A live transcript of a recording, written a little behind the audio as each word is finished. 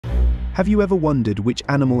Have you ever wondered which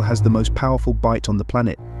animal has the most powerful bite on the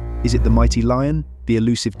planet? Is it the mighty lion, the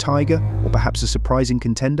elusive tiger, or perhaps a surprising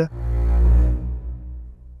contender?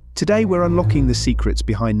 Today we're unlocking the secrets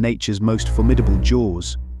behind nature's most formidable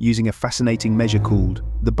jaws, using a fascinating measure called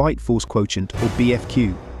the Bite Force Quotient, or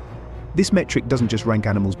BFQ. This metric doesn't just rank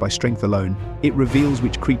animals by strength alone, it reveals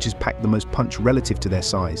which creatures pack the most punch relative to their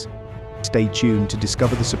size. Stay tuned to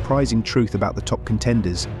discover the surprising truth about the top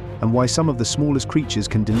contenders and why some of the smallest creatures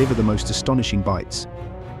can deliver the most astonishing bites.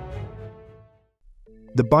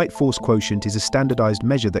 The Bite Force Quotient is a standardized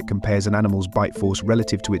measure that compares an animal's bite force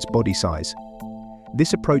relative to its body size.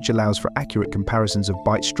 This approach allows for accurate comparisons of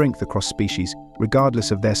bite strength across species,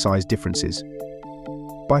 regardless of their size differences.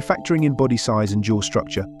 By factoring in body size and jaw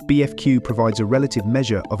structure, BFQ provides a relative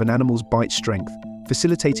measure of an animal's bite strength,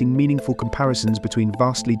 facilitating meaningful comparisons between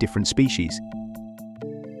vastly different species.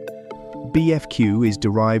 BFQ is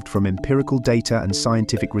derived from empirical data and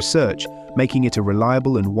scientific research, making it a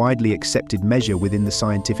reliable and widely accepted measure within the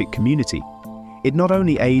scientific community. It not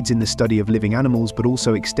only aids in the study of living animals but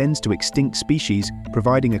also extends to extinct species,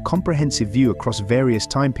 providing a comprehensive view across various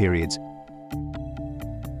time periods.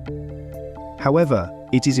 However,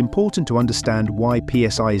 it is important to understand why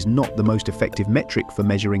PSI is not the most effective metric for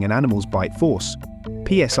measuring an animal's bite force.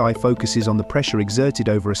 PSI focuses on the pressure exerted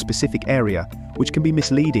over a specific area, which can be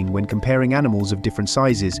misleading when comparing animals of different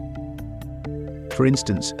sizes. For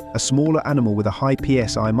instance, a smaller animal with a high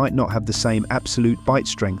PSI might not have the same absolute bite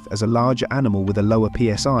strength as a larger animal with a lower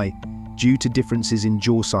PSI, due to differences in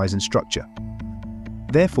jaw size and structure.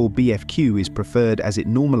 Therefore, BFQ is preferred as it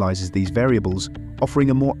normalizes these variables, offering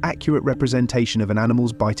a more accurate representation of an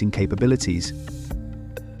animal's biting capabilities.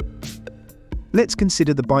 Let's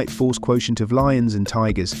consider the bite force quotient of lions and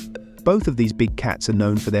tigers. Both of these big cats are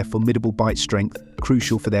known for their formidable bite strength,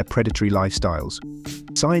 crucial for their predatory lifestyles.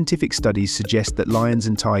 Scientific studies suggest that lions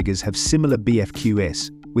and tigers have similar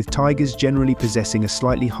BFQs, with tigers generally possessing a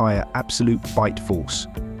slightly higher absolute bite force.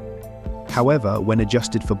 However, when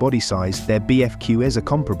adjusted for body size, their BFQs are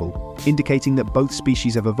comparable, indicating that both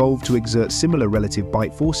species have evolved to exert similar relative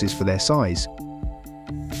bite forces for their size.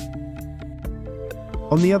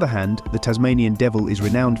 On the other hand, the Tasmanian Devil is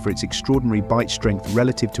renowned for its extraordinary bite strength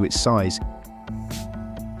relative to its size,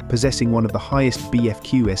 possessing one of the highest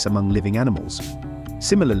BFQs among living animals.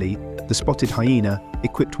 Similarly, the spotted hyena,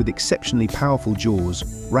 equipped with exceptionally powerful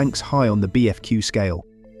jaws, ranks high on the BFQ scale.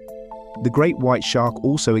 The great white shark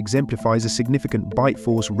also exemplifies a significant bite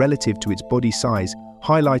force relative to its body size,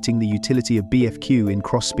 highlighting the utility of BFQ in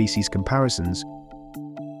cross-species comparisons.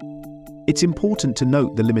 It's important to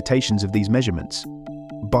note the limitations of these measurements.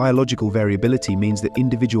 Biological variability means that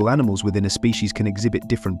individual animals within a species can exhibit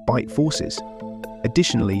different bite forces.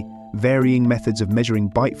 Additionally, varying methods of measuring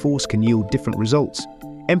bite force can yield different results,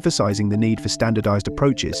 emphasizing the need for standardized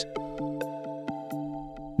approaches.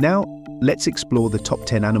 Now, let's explore the top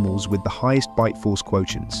 10 animals with the highest bite force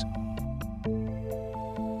quotients.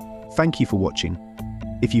 Thank you for watching.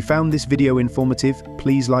 If you found this video informative,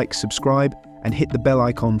 please like, subscribe, and hit the bell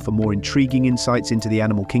icon for more intriguing insights into the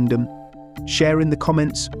animal kingdom. Share in the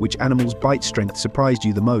comments which animal's bite strength surprised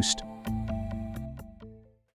you the most.